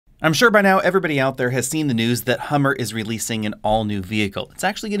I'm sure by now everybody out there has seen the news that Hummer is releasing an all-new vehicle. It's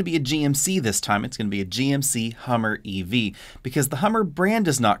actually going to be a GMC this time. It's going to be a GMC Hummer EV. Because the Hummer brand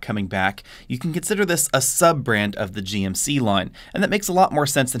is not coming back, you can consider this a sub-brand of the GMC line. And that makes a lot more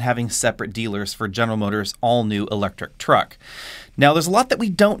sense than having separate dealers for General Motors' all-new electric truck. Now, there's a lot that we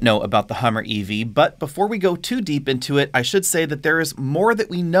don't know about the Hummer EV, but before we go too deep into it, I should say that there is more that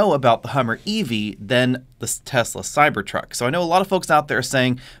we know about the Hummer EV than the Tesla Cybertruck. So I know a lot of folks out there are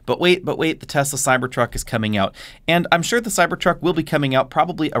saying, but wait, the Tesla Cybertruck is coming out. And I'm sure the Cybertruck will be coming out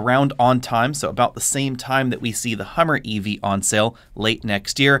probably around on time, so about the same time that we see the Hummer EV on sale late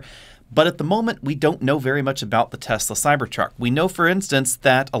next year. But at the moment, we don't know very much about the Tesla Cybertruck. We know, for instance,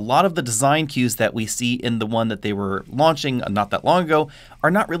 that a lot of the design cues that we see in the one that they were launching not that long ago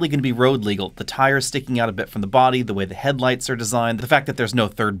are not really going to be road legal. The tires sticking out a bit from the body, the way the headlights are designed, the fact that there's no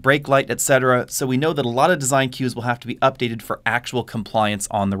third brake light, etc. So we know that a lot of design cues will have to be updated for actual compliance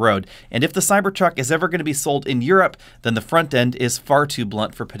on the road. And if the Cybertruck is ever going to be sold in Europe, then the front end is far too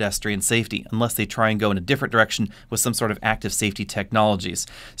blunt for pedestrian safety, unless they try and go in a different direction with some sort of active safety technologies.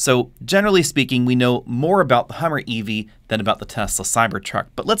 So generally speaking, we know more about the Hummer EV than about the Tesla Cybertruck.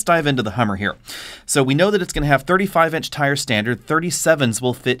 But let's dive into the Hummer here. So we know that it's going to have 35-inch tire standard. 37s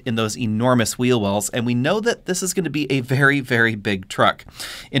will fit in those enormous wheel wells, and we know that this is going to be a very, very big truck.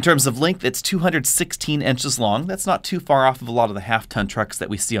 In terms of length, it's 216 inches long. That's not too far off of a lot of the half-ton trucks that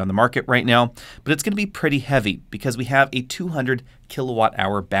we see on the market right now, but it's going to be pretty heavy because we have a 200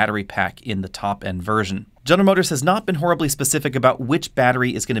 kilowatt-hour battery pack in the top-end version. General Motors has not been horribly specific about which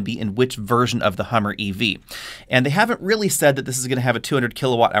battery is going to be in which version of the Hummer EV. And they haven't really said that this is going to have a 200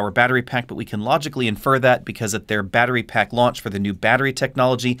 kilowatt-hour battery pack, but we can logically infer that because at their battery pack launch for the new battery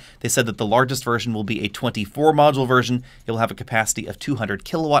technology, they said that the largest version will be a 24-module version. It will have a capacity of 200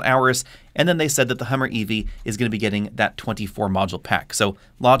 kilowatt-hours. And then they said that the Hummer EV is going to be getting that 24-module pack. So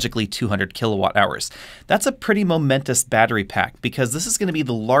logically, 200 kilowatt-hours. That's a pretty momentous battery pack because this is going to be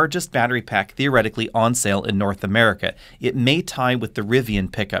the largest battery pack theoretically on sale in North America. It may tie with the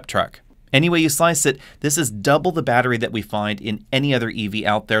Rivian pickup truck. Any way you slice it, this is double the battery that we find in any other EV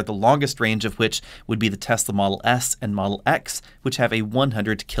out there, the longest range of which would be the Tesla Model S and Model X, which have a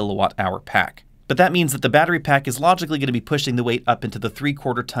 100 kilowatt-hour pack. But that means that the battery pack is logically going to be pushing the weight up into the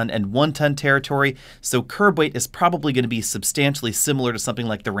 3/4 ton and 1 ton territory, so curb weight is probably going to be substantially similar to something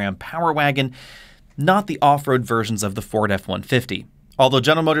like the Ram Power Wagon, not the off-road versions of the Ford F-150. Although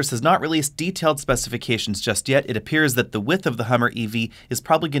General Motors has not released detailed specifications just yet, it appears that the width of the Hummer EV is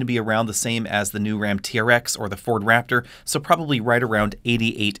probably going to be around the same as the new Ram TRX or the Ford Raptor, so probably right around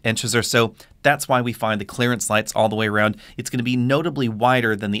 88 inches or so. That's why we find the clearance lights all the way around. It's going to be notably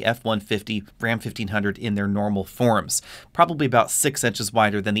wider than the F-150, Ram 1500 in their normal forms, probably about 6 inches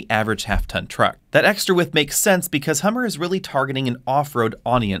wider than the average half-ton truck. That extra width makes sense because Hummer is really targeting an off-road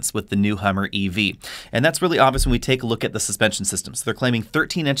audience with the new Hummer EV. And that's really obvious when we take a look at the suspension system. So they're claiming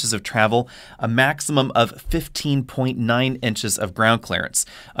 13 inches of travel, a maximum of 15.9 inches of ground clearance.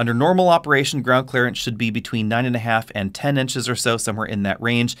 Under normal operation, ground clearance should be between 9.5 and 10 inches or so, somewhere in that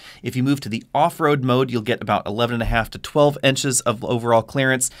range. If you move to the off-road mode, you'll get about 11.5 to 12 inches of overall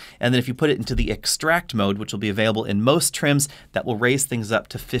clearance. And then if you put it into the extract mode, which will be available in most trims, that will raise things up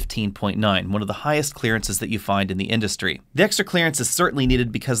to 15.9, one of the highest clearances that you find in the industry. The extra clearance is certainly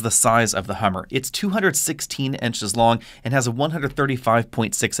needed because of the size of the Hummer. It's 216 inches long and has a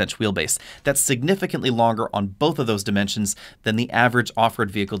 135.6-inch wheelbase. That's significantly longer on both of those dimensions than the average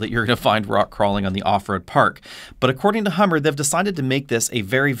off-road vehicle that you're going to find rock crawling on the off-road park. But according to Hummer, they've decided to make this a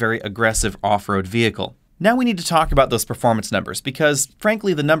very, very aggressive off-road vehicle. Now we need to talk about those performance numbers because,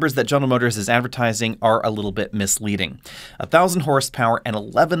 frankly, the numbers that General Motors is advertising are a little bit misleading. 1,000 horsepower and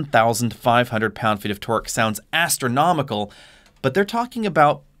 11,500 pound-feet of torque sounds astronomical, but they're talking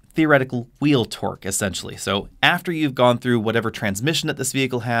about theoretical wheel torque, essentially. So after you've gone through whatever transmission that this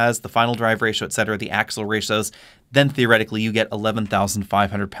vehicle has, the final drive ratio, etc., the axle ratios, then theoretically you get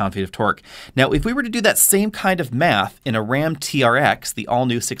 11,500 pound-feet of torque. Now, if we were to do that same kind of math in a Ram TRX, the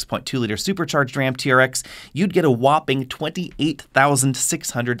all-new 6.2-liter supercharged Ram TRX, you'd get a whopping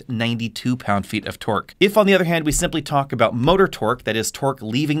 28,692 pound-feet of torque. If, on the other hand, we simply talk about motor torque, that is torque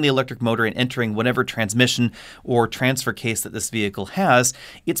leaving the electric motor and entering whatever transmission or transfer case that this vehicle has,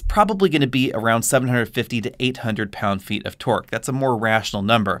 it's probably going to be around 750 to 800 pound-feet of torque. That's a more rational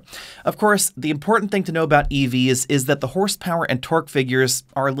number. Of course, the important thing to know about EV is this is that the horsepower and torque figures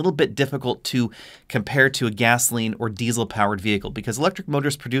are a little bit difficult to compare to a gasoline or diesel-powered vehicle because electric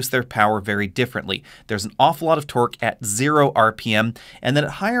motors produce their power very differently. There's an awful lot of torque at 0 RPM, and then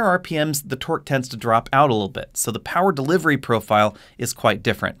at higher RPMs, the torque tends to drop out a little bit. So the power delivery profile is quite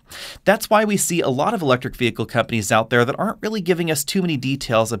different. That's why we see a lot of electric vehicle companies out there that aren't really giving us too many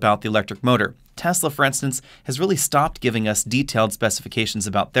details about the electric motor. Tesla, for instance, has really stopped giving us detailed specifications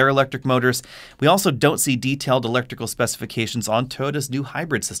about their electric motors. We also don't see detailed electrical specifications on Toyota's new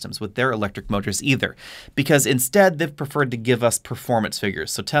hybrid systems with their electric motors either, because instead they've preferred to give us performance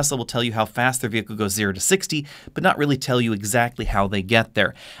figures. So Tesla will tell you how fast their vehicle goes 0 to 60, but not really tell you exactly how they get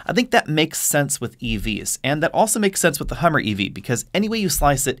there. I think that makes sense with EVs, and that also makes sense with the Hummer EV, because any way you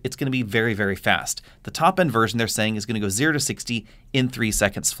slice it, it's going to be very, very fast. The top-end version, they're saying, is going to go 0 to 60 in 3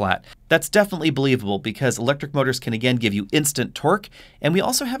 seconds flat. That's definitely believable because electric motors can again give you instant torque, and we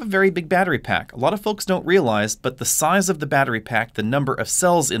also have a very big battery pack. A lot of folks don't realize, but the size of the battery pack, the number of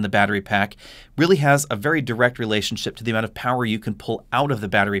cells in the battery pack, really has a very direct relationship to the amount of power you can pull out of the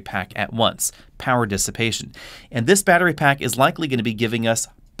battery pack at once, power dissipation. And this battery pack is likely going to be giving us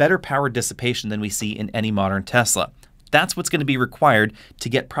better power dissipation than we see in any modern Tesla. That's what's going to be required to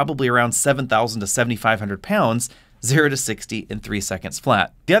get probably around 7,000 to 7,500 pounds 0 to 60 in 3 seconds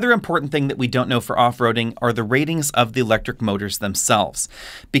flat. The other important thing that we don't know for off-roading are the ratings of the electric motors themselves,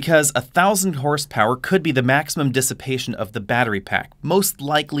 because 1,000 horsepower could be the maximum dissipation of the battery pack. Most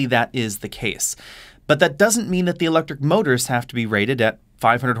likely that is the case. But that doesn't mean that the electric motors have to be rated at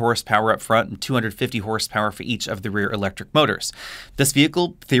 500 horsepower up front and 250 horsepower for each of the rear electric motors. This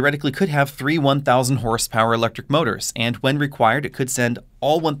vehicle theoretically could have 3 1,000 horsepower electric motors, and when required, it could send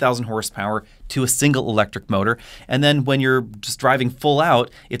all 1,000 horsepower to a single electric motor, and then when you're just driving full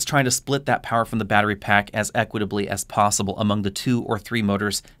out, it's trying to split that power from the battery pack as equitably as possible among the 2 or 3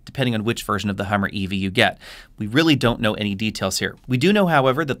 motors, depending on which version of the Hummer EV you get. We really don't know any details here. We do know,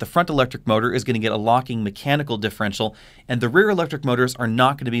 however, that the front electric motor is going to get a locking mechanical differential, and the rear electric motors are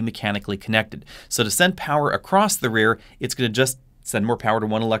not going to be mechanically connected. So to send power across the rear, it's going to just send more power to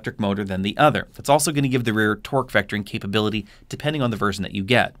one electric motor than the other. That's also going to give the rear torque vectoring capability depending on the version that you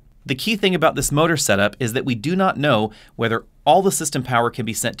get. The key thing about this motor setup is that we do not know whether all the system power can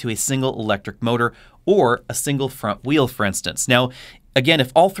be sent to a single electric motor or a single front wheel, for instance. Now, again,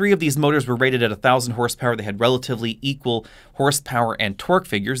 if all 3 of these motors were rated at 1,000 horsepower, they had relatively equal horsepower and torque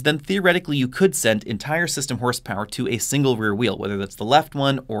figures, then theoretically you could send entire system horsepower to a single rear wheel, whether that's the left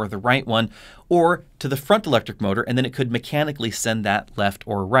one or the right one, or to the front electric motor, and then it could mechanically send that left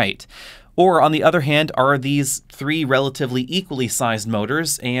or right. Or on the other hand, are these 3 relatively equally sized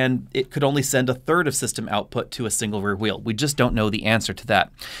motors and it could only send 1/3 of system output to a single rear wheel? We just don't know the answer to that.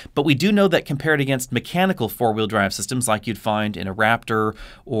 But we do know that compared against mechanical 4-wheel drive systems like you'd find in a Raptor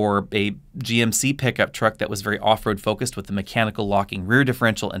or a GMC pickup truck that was very off-road focused with the mechanical locking rear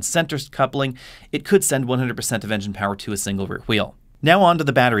differential and center coupling, it could send 100% of engine power to a single rear wheel. Now on to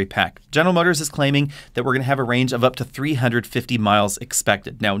the battery pack. General Motors is claiming that we're going to have a range of up to 350 miles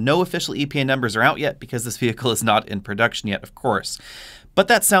expected. Now, no official EPA numbers are out yet because this vehicle is not in production yet, of course. But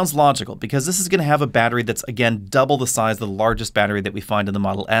that sounds logical because this is going to have a battery that's, again, double the size of the largest battery that we find in the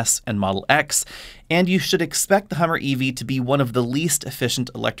Model S and Model X, and you should expect the Hummer EV to be one of the least efficient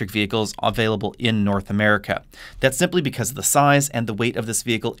electric vehicles available in North America. That's simply because of the size and the weight of this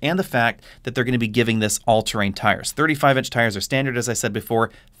vehicle and the fact that they're going to be giving this all-terrain tires. 35-inch tires are standard, as I said before.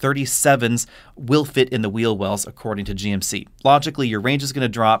 37s will fit in the wheel wells, according to GMC. Logically, your range is going to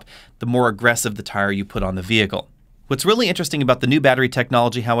drop the more aggressive the tire you put on the vehicle. What's really interesting about the new battery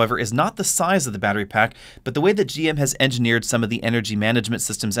technology, however, is not the size of the battery pack, but the way that GM has engineered some of the energy management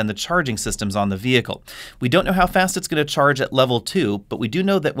systems and the charging systems on the vehicle. We don't know how fast it's going to charge at level 2, but we do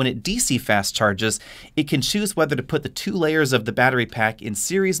know that when it DC fast charges, it can choose whether to put the 2 layers of the battery pack in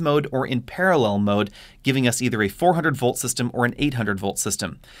series mode or in parallel mode, giving us either a 400-volt system or an 800-volt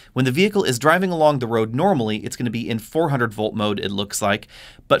system. When the vehicle is driving along the road normally, it's going to be in 400-volt mode, it looks like,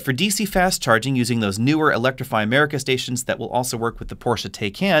 but for DC fast charging using those newer Electrify America stations that will also work with the Porsche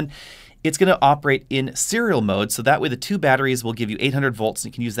Taycan, it's going to operate in serial mode, so that way the 2 batteries will give you 800 volts,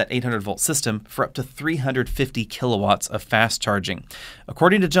 and you can use that 800-volt system for up to 350 kilowatts of fast charging.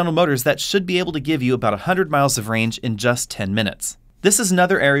 According to General Motors, that should be able to give you about 100 miles of range in just 10 minutes. This is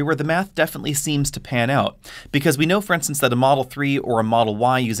another area where the math definitely seems to pan out, because we know, for instance, that a Model 3 or a Model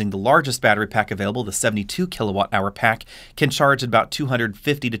Y using the largest battery pack available, the 72 kilowatt hour pack, can charge at about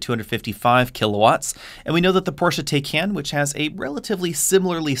 250 to 255 kilowatts. And we know that the Porsche Taycan, which has a relatively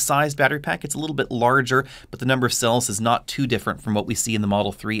similarly sized battery pack, it's a little bit larger, but the number of cells is not too different from what we see in the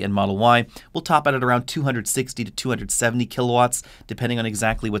Model 3 and Model Y, will top out at around 260 to 270 kilowatts, depending on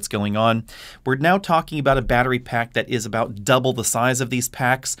exactly what's going on. We're now talking about a battery pack that is about double the size of these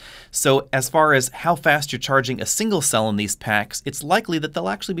packs. So as far as how fast you're charging a single cell in these packs, it's likely that they'll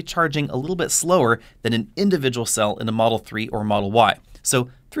actually be charging a little bit slower than an individual cell in a Model 3 or Model Y. So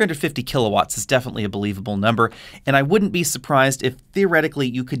 350 kilowatts is definitely a believable number, and I wouldn't be surprised if theoretically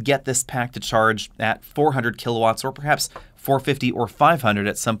you could get this pack to charge at 400 kilowatts or perhaps 450 or 500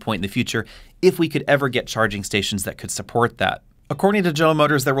 at some point in the future if we could ever get charging stations that could support that. According to General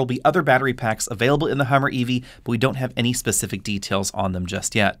Motors, there will be other battery packs available in the Hummer EV, but we don't have any specific details on them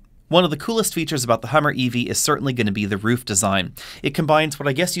just yet. One of the coolest features about the Hummer EV is certainly going to be the roof design. It combines what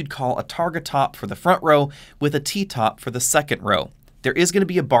I guess you'd call a targa top for the front row with a T-top for the second row. There is going to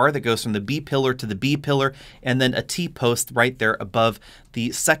be a bar that goes from the B pillar to the B pillar, and then a T-post right there above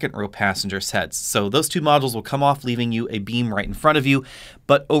the second row passengers' heads. So those two modules will come off, leaving you a beam right in front of you.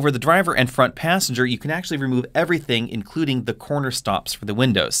 But over the driver and front passenger, you can actually remove everything, including the corner stops for the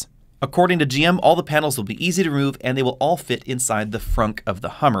windows. According to GM, all the panels will be easy to remove and they will all fit inside the frunk of the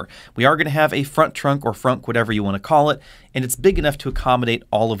Hummer. We are going to have a front trunk or frunk, whatever you want to call it, and it's big enough to accommodate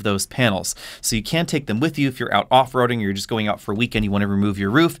all of those panels. So you can take them with you if you're out off-roading or you're just going out for a weekend, you want to remove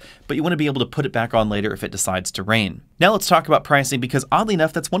your roof, but you want to be able to put it back on later if it decides to rain. Now let's talk about pricing, because oddly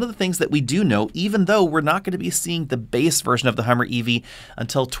enough, that's one of the things that we do know, even though we're not going to be seeing the base version of the Hummer EV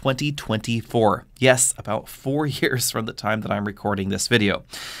until 2024. Yes, about 4 years from the time that I'm recording this video.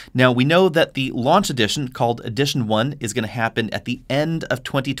 Now, we know that the launch edition, called Edition 1, is going to happen at the end of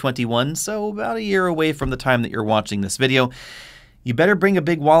 2021, so about a year away from the time that you're watching this video. You better bring a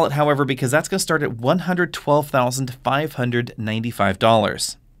big wallet, however, because that's going to start at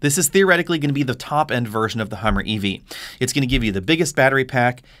 $112,595. This is theoretically going to be the top-end version of the Hummer EV. It's going to give you the biggest battery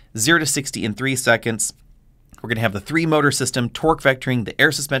pack, 0 to 60 in 3 seconds. We're going to have the 3-motor system, torque vectoring, the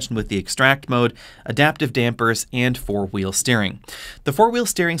air suspension with the extract mode, adaptive dampers, and 4-wheel steering. The 4-wheel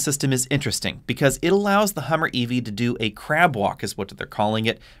steering system is interesting because it allows the Hummer EV to do a crab walk, is what they're calling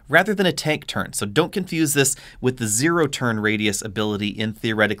it, rather than a tank turn. So don't confuse this with the 0-turn radius ability in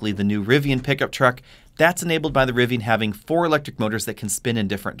theoretically the new Rivian pickup truck. That's enabled by the Rivian having 4 electric motors that can spin in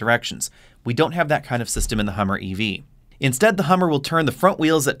different directions. We don't have that kind of system in the Hummer EV. Instead, the Hummer will turn the front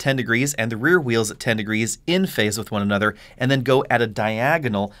wheels at 10 degrees and the rear wheels at 10 degrees in phase with one another, and then go at a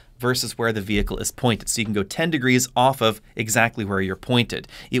diagonal versus where the vehicle is pointed. So you can go 10 degrees off of exactly where you're pointed.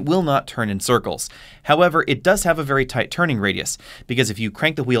 It will not turn in circles. However, it does have a very tight turning radius, because if you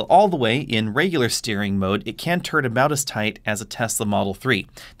crank the wheel all the way in regular steering mode, it can turn about as tight as a Tesla Model 3.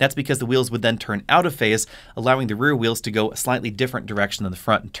 That's because the wheels would then turn out of phase, allowing the rear wheels to go a slightly different direction than the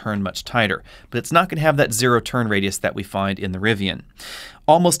front and turn much tighter. But it's not going to have that 0 turn radius that we find in the Rivian.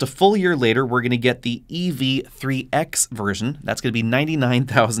 Almost a full year later, we're going to get the EV3X version. That's going to be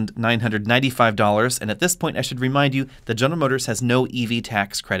 $99,995. And at this point, I should remind you that General Motors has no EV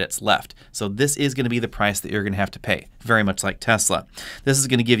tax credits left. So this is going to be the price that you're going to have to pay, very much like Tesla. This is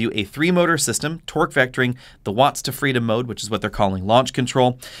going to give you a 3-motor system, torque vectoring, the watts to freedom mode, which is what they're calling launch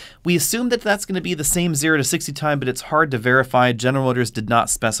control. We assume that that's going to be the same 0 to 60 time, but it's hard to verify. General Motors did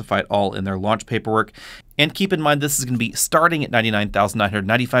not specify it all in their launch paperwork. And keep in mind, this is going to be starting at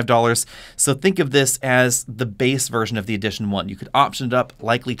 $99,995. So think of this as the base version of the Edition 1. You could option it up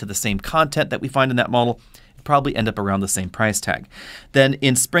likely to the same content that we find in that model. Probably end up around the same price tag. Then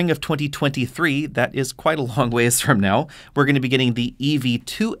in spring of 2023, that is quite a long ways from now, we're going to be getting the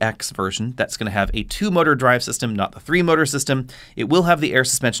EV2X version. That's going to have a 2-motor drive system, not the 3-motor system. It will have the air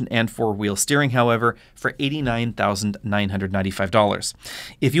suspension and 4-wheel steering, however, for $89,995.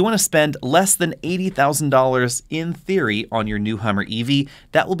 If you want to spend less than $80,000 in theory on your new Hummer EV,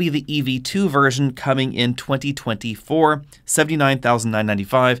 that will be the EV2 version coming in 2024,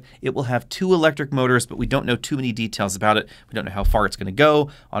 $79,995. It will have 2 electric motors, but we don't know too many details about it. We don't know how far it's going to go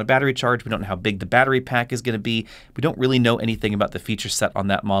on a battery charge. We don't know how big the battery pack is going to be. We don't really know anything about the feature set on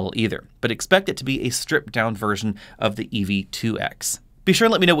that model either, but expect it to be a stripped down version of the EV2X. Be sure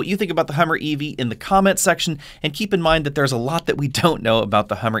and let me know what you think about the Hummer EV in the comments section, and keep in mind that there's a lot that we don't know about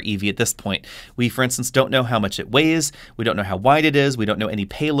the Hummer EV at this point. We, for instance, don't know how much it weighs, we don't know how wide it is, we don't know any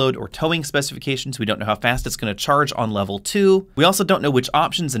payload or towing specifications, we don't know how fast it's going to charge on level 2. We also don't know which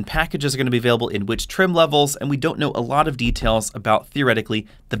options and packages are going to be available in which trim levels, and we don't know a lot of details about, theoretically,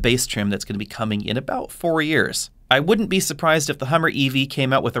 the base trim that's going to be coming in about 4 years. I wouldn't be surprised if the Hummer EV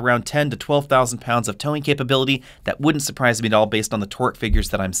came out with around 10 to 12,000 pounds of towing capability. That wouldn't surprise me at all based on the torque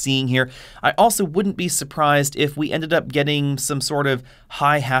figures that I'm seeing here. I also wouldn't be surprised if we ended up getting some sort of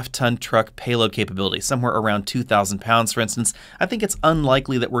high half-ton truck payload capability, somewhere around 2,000 pounds, for instance. I think it's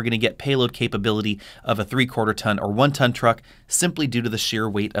unlikely that we're going to get payload capability of a 3/4 ton or 1-ton truck simply due to the sheer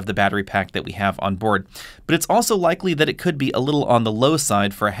weight of the battery pack that we have on board. But it's also likely that it could be a little on the low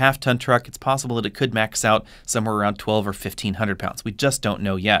side for a half-ton truck. It's possible that it could max out somewhere around 12 or 1,500 pounds. We just don't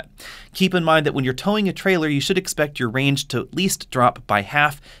know yet. Keep in mind that when you're towing a trailer, you should expect your range to at least drop by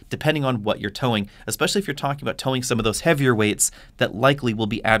half, depending on what you're towing, especially if you're talking about towing some of those heavier weights that likely will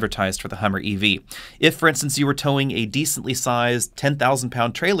be advertised for the Hummer EV. If, for instance, you were towing a decently sized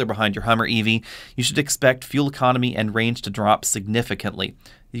 10,000-pound trailer behind your Hummer EV, you should expect fuel economy and range to drop significantly.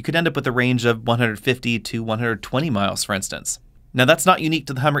 You could end up with a range of 150 to 120 miles, for instance. Now, that's not unique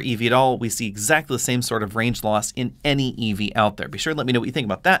to the Hummer EV at all. We see exactly the same sort of range loss in any EV out there. Be sure and let me know what you think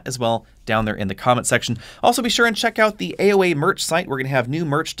about that as well down there in the comment section. Also, be sure and check out the AOA merch site. We're going to have new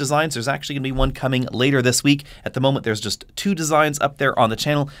merch designs. There's actually going to be one coming later this week. At the moment, there's just 2 designs up there on the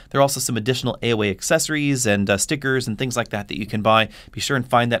channel. There are also some additional AOA accessories and stickers and things like that that you can buy. Be sure and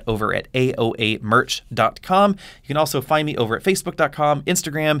find that over at aoamerch.com. You can also find me over at facebook.com,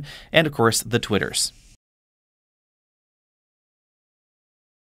 Instagram, and of course, the Twitters.